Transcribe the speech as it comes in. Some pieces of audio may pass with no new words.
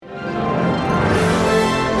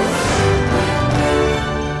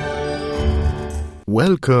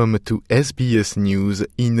Welcome to SBS News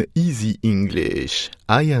in Easy English.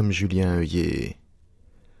 I am Julien Heuillet.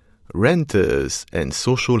 Renters and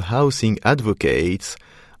social housing advocates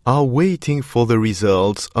are waiting for the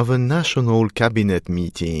results of a national cabinet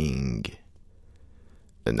meeting.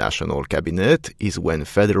 A national cabinet is when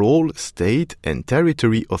federal, state and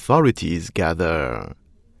territory authorities gather.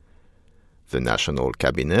 The national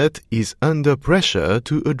cabinet is under pressure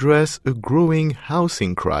to address a growing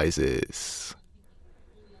housing crisis.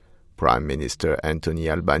 Prime Minister Anthony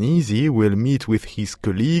Albanese will meet with his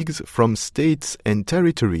colleagues from states and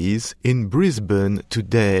territories in Brisbane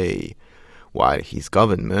today, while his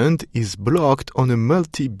government is blocked on a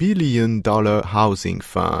multi-billion-dollar housing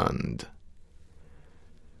fund.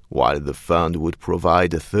 While the fund would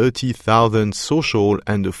provide 30,000 social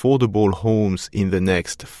and affordable homes in the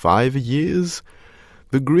next 5 years,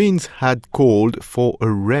 the Greens had called for a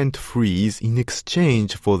rent freeze in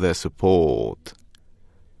exchange for their support.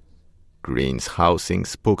 Greens housing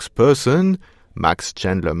spokesperson Max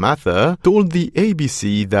Chandler-Mather told the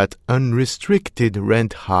ABC that unrestricted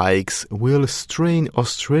rent hikes will strain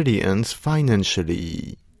Australians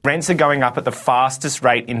financially. Rents are going up at the fastest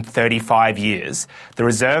rate in 35 years. The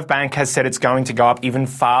Reserve Bank has said it's going to go up even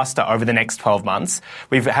faster over the next 12 months.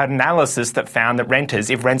 We've had analysis that found that renters,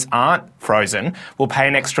 if rents aren't frozen, will pay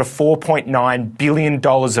an extra $4.9 billion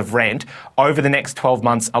of rent over the next 12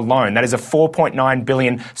 months alone. That is a $4.9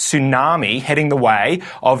 billion tsunami heading the way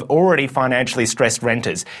of already financially stressed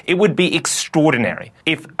renters. It would be extraordinary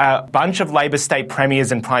if a bunch of Labor state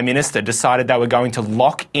premiers and Prime Minister decided they were going to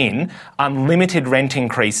lock in unlimited rent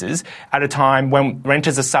increases at a time when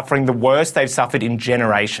renters are suffering the worst they've suffered in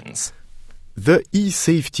generations. The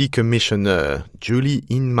E-Safety Commissioner, Julie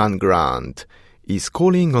Inman-Grant, is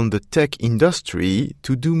calling on the tech industry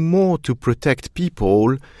to do more to protect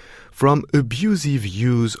people from abusive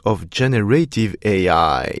use of generative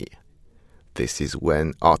AI. This is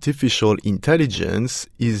when artificial intelligence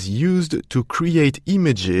is used to create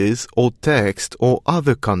images or text or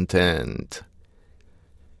other content.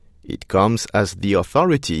 It comes as the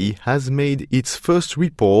authority has made its first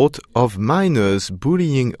report of minors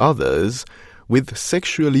bullying others with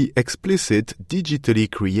sexually explicit digitally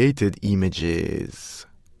created images.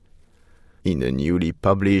 In a newly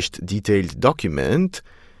published detailed document,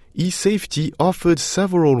 eSafety offered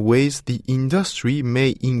several ways the industry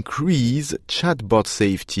may increase chatbot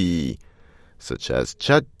safety, such as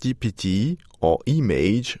ChatGPT or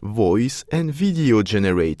image, voice, and video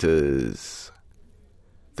generators.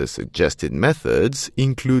 The suggested methods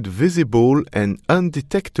include visible and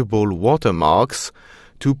undetectable watermarks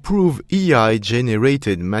to prove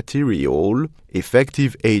AI-generated material,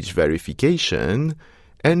 effective age verification,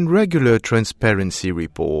 and regular transparency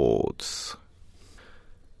reports.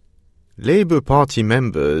 Labour Party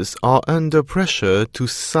members are under pressure to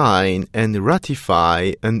sign and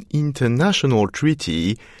ratify an international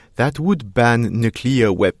treaty that would ban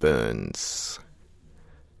nuclear weapons.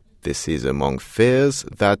 This is among fears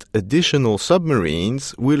that additional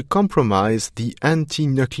submarines will compromise the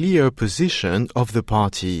anti-nuclear position of the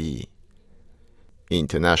party.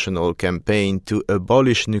 International Campaign to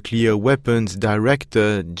Abolish Nuclear Weapons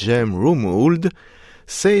Director Jem Romould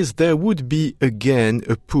says there would be again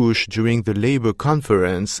a push during the Labour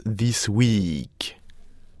conference this week.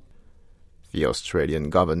 The Australian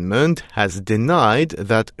government has denied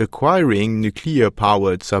that acquiring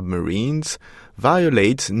nuclear-powered submarines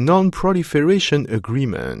violates non-proliferation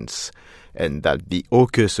agreements, and that the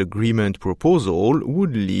AUKUS agreement proposal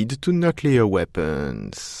would lead to nuclear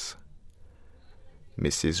weapons.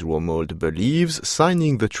 Mrs. Romould believes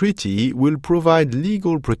signing the treaty will provide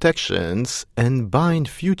legal protections and bind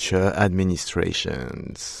future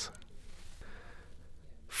administrations.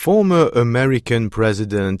 Former American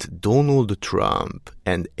President Donald Trump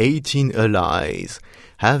and 18 allies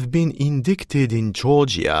have been indicted in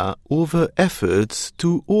Georgia over efforts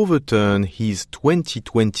to overturn his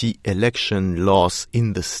 2020 election loss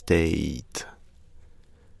in the state.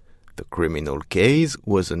 The criminal case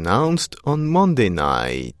was announced on Monday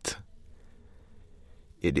night.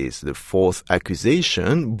 It is the fourth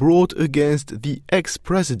accusation brought against the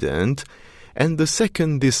ex-president and the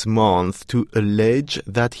second this month to allege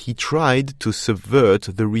that he tried to subvert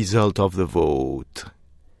the result of the vote.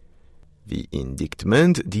 The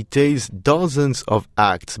indictment details dozens of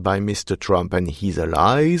acts by Mr. Trump and his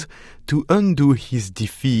allies to undo his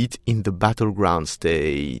defeat in the battleground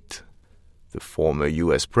state. The former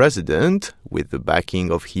U.S. president, with the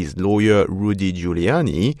backing of his lawyer Rudy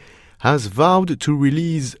Giuliani, has vowed to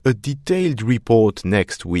release a detailed report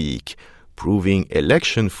next week, proving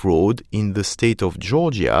election fraud in the state of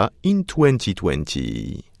Georgia in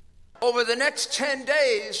 2020. Over the next 10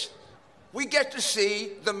 days, we get to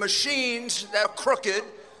see the machines that are crooked,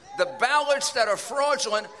 the ballots that are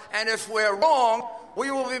fraudulent, and if we're wrong, we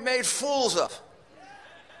will be made fools of.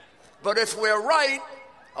 But if we're right,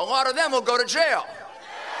 a lot of them will go to jail.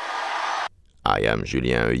 I am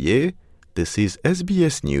Julien Heuillet. This is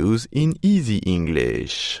SBS News in Easy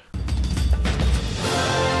English.